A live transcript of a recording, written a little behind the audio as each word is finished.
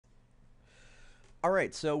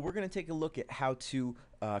Alright, so we're going to take a look at how to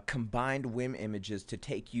combine WIM images to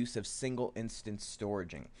take use of single instance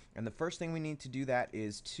storaging. And the first thing we need to do that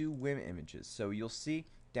is two WIM images. So you'll see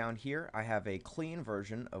down here I have a clean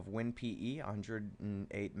version of WinPE,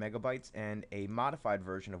 108 megabytes, and a modified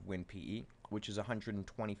version of WinPE, which is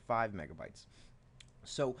 125 megabytes.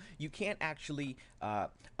 So you can't actually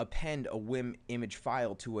append a WIM image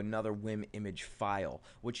file to another WIM image file.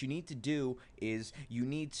 What you need to do is you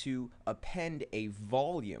need to append a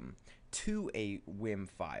volume to a WIM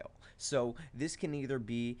file. So this can either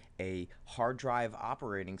be a hard drive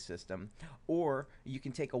operating system, or you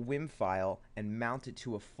can take a WIM file and mount it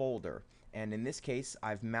to a folder. And in this case,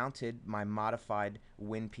 I've mounted my modified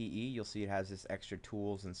WinPE. You'll see it has this extra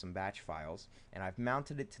tools and some batch files. And I've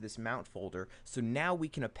mounted it to this mount folder. So now we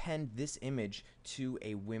can append this image to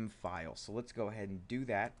a WIM file. So let's go ahead and do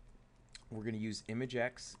that. We're going to use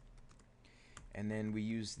ImageX. And then we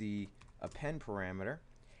use the append parameter.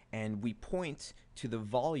 And we point to the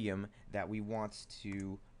volume that we want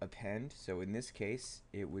to append. So in this case,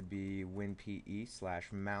 it would be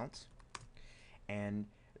WinPE/mount. And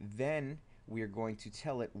then we are going to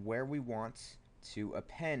tell it where we want to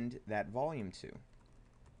append that volume to.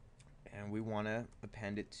 And we want to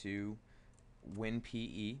append it to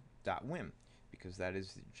WinPE.WIM because that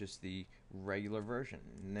is just the regular version.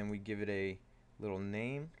 And then we give it a little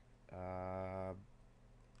name,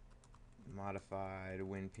 modified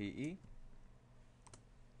WinPE.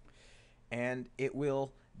 And it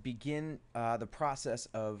will begin the process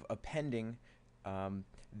of appending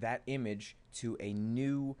that image to a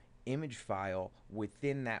new image file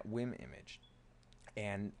within that WIM image.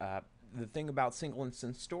 And the thing about single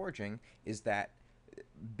instance storaging is that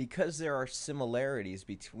because there are similarities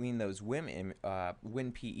between those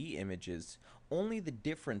WinPE images, only the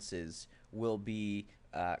differences will be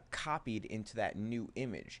copied into that new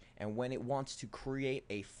image. And when it wants to create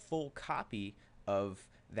a full copy of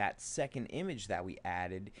that second image that we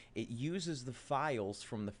added, it uses the files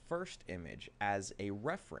from the first image as a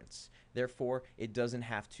reference. Therefore, it doesn't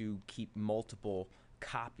have to keep multiple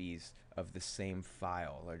copies of the same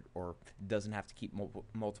file, or doesn't have to keep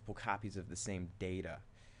multiple copies of the same data.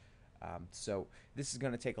 So this is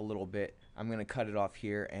going to take a little bit. I'm going to cut it off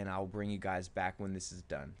here, and I'll bring you guys back when this is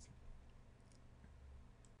done.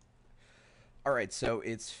 Alright, so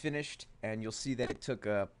it's finished, and you'll see that it took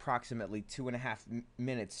approximately 2.5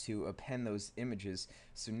 minutes to append those images.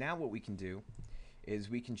 So now what we can do is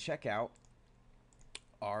we can check out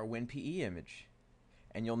our WinPE image.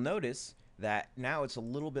 And you'll notice that now it's a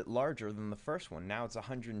little bit larger than the first one. Now it's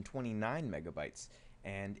 129 megabytes,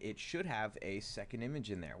 and it should have a second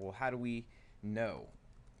image in there. Well, how do we know?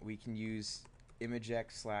 We can use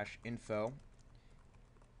ImageX/info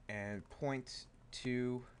and point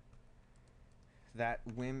to that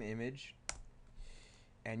WIM image,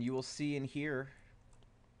 and you will see in here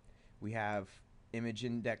we have image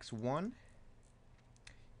index 1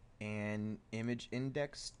 and image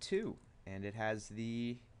index 2, and it has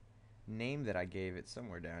the name that I gave it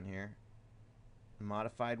somewhere down here,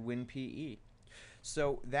 modified WinPE.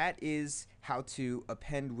 So that is how to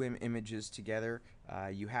append WIM images together.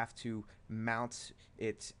 You have to mount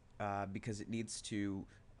it because it needs to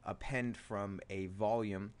append from a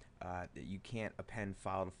volume that you can't append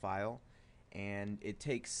file to file, and it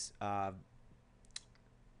takes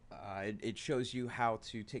it shows you how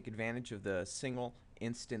to take advantage of the single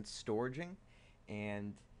instance storaging,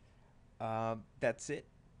 and that's it.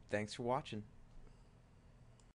 Thanks for watching.